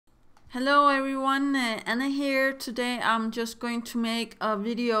Hello everyone, Anna here. Today I'm just going to make a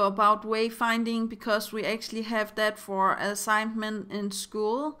video about wayfinding because we actually have that for assignment in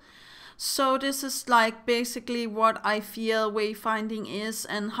school. So this is like basically what I feel wayfinding is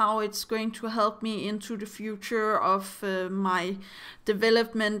and how it's going to help me into the future of my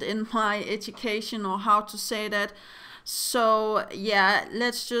development in my education, or how to say that. So yeah,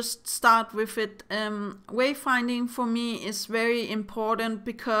 let's just start with it. Wayfinding for me is very important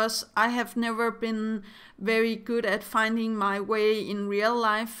because I have never been very good at finding my way in real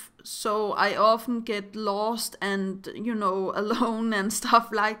life. So I often get lost and, alone and stuff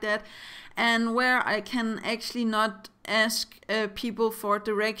like that. And where I can actually not ask people for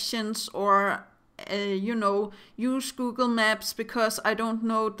directions or use Google Maps because I don't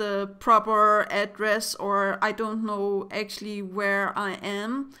know the proper address, or I don't know actually where I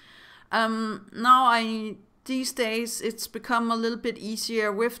am. These days it's become a little bit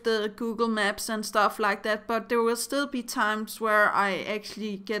easier with the Google Maps and stuff like that, but there will still be times where I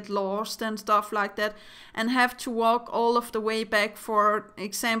actually get lost and stuff like that and have to walk all of the way back, for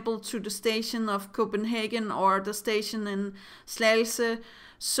example, to the station of Copenhagen or the station in Slagelse.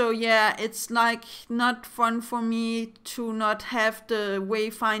 So yeah, it's like not fun for me to not have the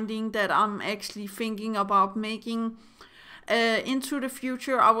wayfinding that I'm actually thinking about making. Into the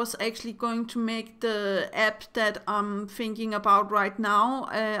future, I was actually going to make the app that I'm thinking about right now.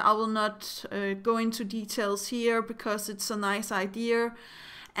 I will not go into details here because it's a nice idea,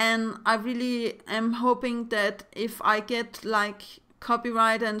 and I really am hoping that if I get like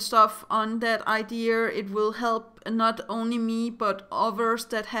copyright and stuff on that idea, it will help not only me but others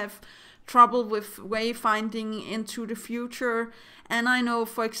that have trouble with wayfinding into the future. And I know,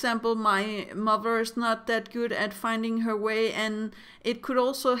 for example, my mother is not that good at finding her way, and it could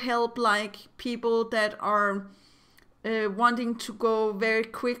also help like people that are wanting to go very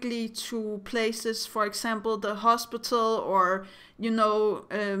quickly to places, for example the hospital, or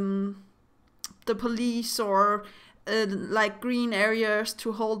the police, or like green areas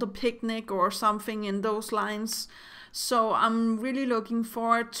to hold a picnic or something in those lines. So I'm really looking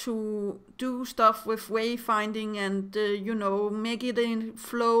forward to do stuff with wayfinding and make it in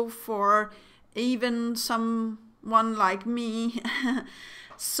flow for even someone like me.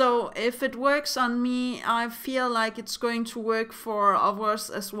 So if it works on me, I feel like it's going to work for others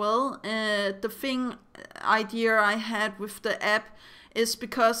as well. The idea I had with the app is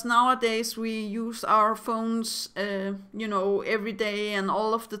because nowadays we use our phones every day and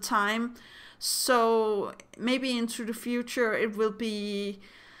all of the time. So maybe into the future it will be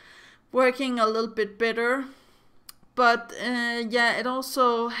working a little bit better. But yeah, it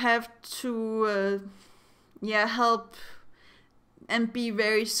also have to help and be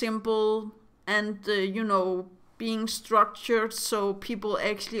very simple and being structured so people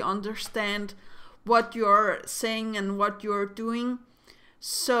actually understand what you're saying and what you're doing.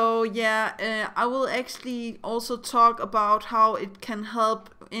 So yeah, I will actually also talk about how it can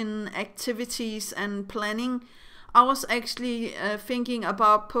help in activities and planning. I was actually thinking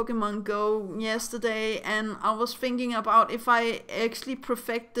about Pokemon Go yesterday, and I was thinking about if I actually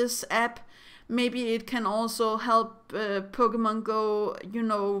perfect this app, maybe it can also help Pokemon Go,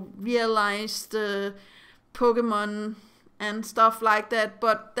 realize the Pokemon and stuff like that.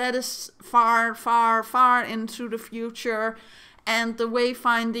 But that is far, far, far into the future. And the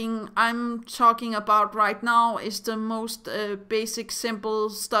wayfinding I'm talking about right now is the most basic,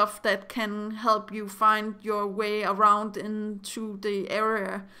 simple stuff that can help you find your way around into the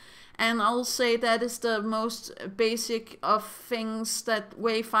area. And I'll say that is the most basic of things that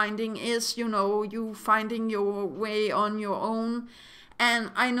wayfinding is, you finding your way on your own. And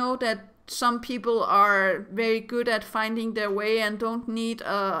I know that some people are very good at finding their way and don't need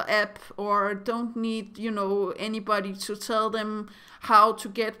a app, or don't need anybody to tell them how to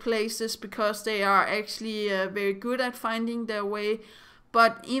get places, because they are actually very good at finding their way.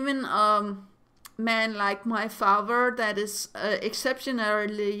 But even man like my father that is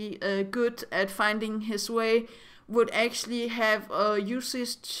exceptionally good at finding his way would actually have a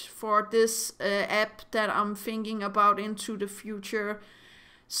usage for this app that I'm thinking about into the future.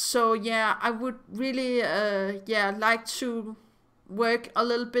 So yeah, I would really like to work a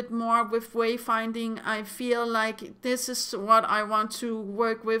little bit more with wayfinding. I feel like this is what I want to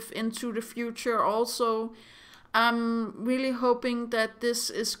work with into the future also. I'm really hoping that this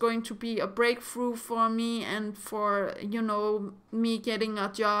is going to be a breakthrough for me, and for me getting a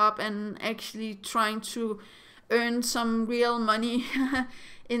job and actually trying to earn some real money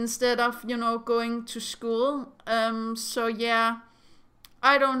instead of going to school. So yeah,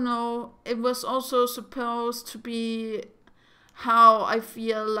 I don't know. It was also supposed to be how I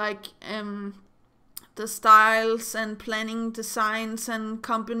feel like the styles and planning designs and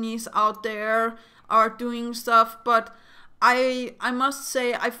companies out there are doing stuff, but I must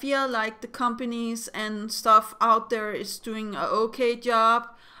say I feel like the companies and stuff out there is doing a okay job.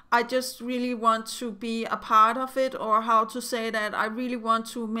 I just really want to be a part of it, or how to say that, I really want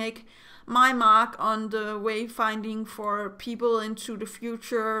to make my mark on the wayfinding for people into the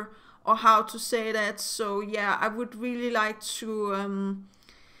future, or how to say that. So yeah, I would really like to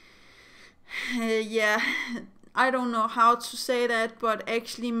yeah, I don't know how to say that, but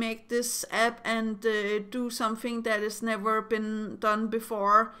actually make this app and do something that has never been done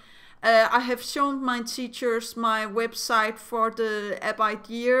before. I have shown my teachers my website for the app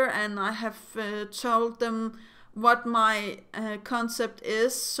idea, and I have told them what my concept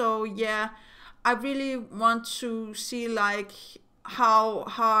is. So yeah, I really want to see like how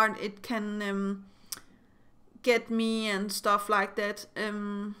hard it can get me and stuff like that.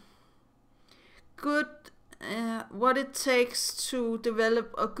 Good, what it takes to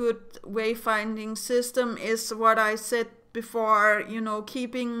develop a good wayfinding system is what I said before, you know,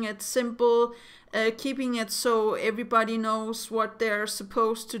 keeping it simple, keeping it so everybody knows what they're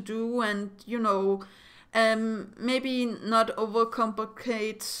supposed to do, and you know, maybe not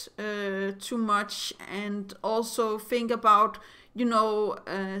overcomplicate too much, and also think about, you know,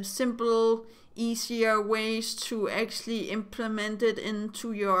 simple, easier ways to actually implement it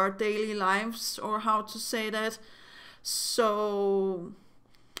into your daily lives, or how to say that. So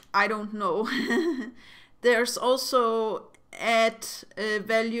I don't know. There's also add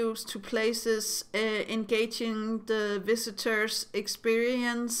values to places, engaging the visitor's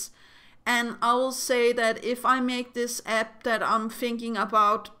experience. And I will say that if I make this app, that I'm thinking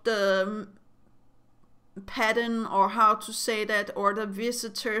about the pattern, or how to say that, or the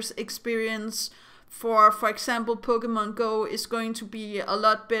visitor's experience for example, Pokemon Go is going to be a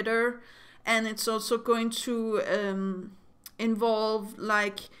lot better, and it's also going to involve,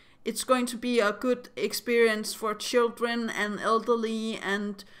 like, it's going to be a good experience for children and elderly,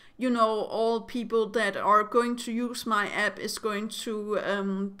 and you know, all people that are going to use my app is going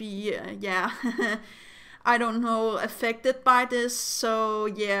to be yeah I don't know, affected by this. So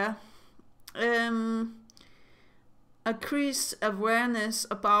yeah, increase awareness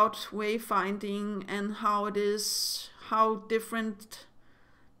about wayfinding and how it is, how different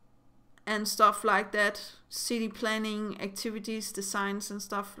and stuff like that, city planning, activities, designs and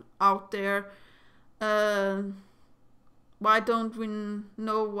stuff out there. Why don't we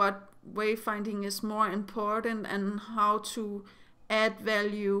know what wayfinding is more important and how to add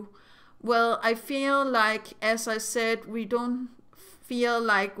value? Well, I feel like, as I said, we don't feel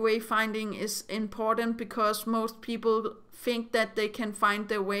like wayfinding is important because most people think that they can find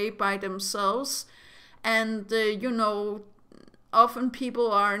their way by themselves, and you know, often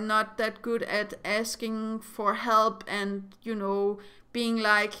people are not that good at asking for help, and you know, being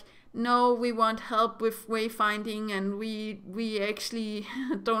like, no, we want help with wayfinding, and we actually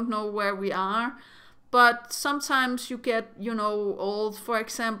don't know where we are. But sometimes you get, you know, old, for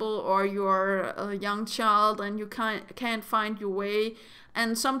example, or you're a young child and you can't find your way.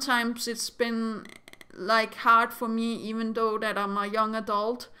 And sometimes it's been like hard for me, even though that I'm a young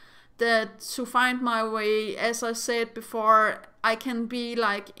adult, that to find my way. As I said before, I can be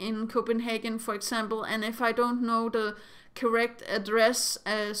like in Copenhagen, for example, and if I don't know the correct address,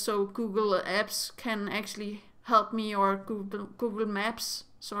 so Google Apps can actually help me, or Google Maps,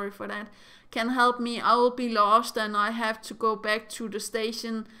 sorry for that, can help me, I will be lost and I have to go back to the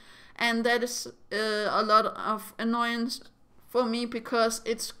station, and that is a lot of annoyance for me because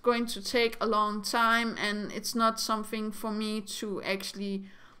it's going to take a long time and it's not something for me to actually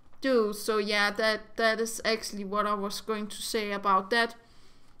do. So yeah, that is actually what I was going to say about that.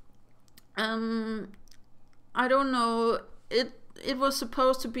 I don't know, it was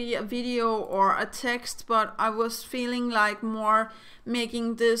supposed to be a video or a text, but I was feeling like more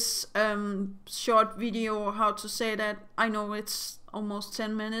making this short video, or how to say that. I know it's almost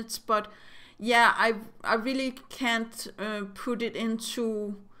 10 minutes, but yeah, I really can't put it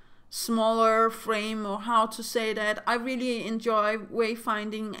into smaller frame, or how to say that. I really enjoy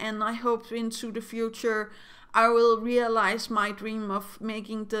wayfinding, and I hope into the future I will realize my dream of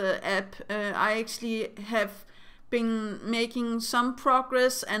making the app. I actually have been making some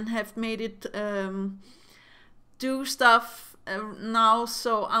progress and have made it do stuff now,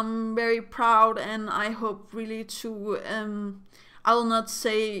 so I'm very proud, and I hope really to I'll not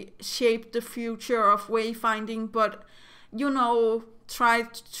say shape the future of wayfinding, but you know, try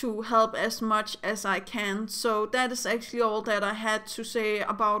to help as much as I can. So that is actually all that I had to say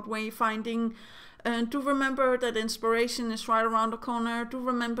about wayfinding. Do remember that inspiration is right around the corner. Do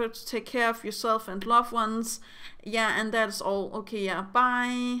remember to take care of yourself and loved ones. Yeah, and that's all. Okay, yeah,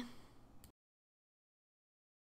 bye.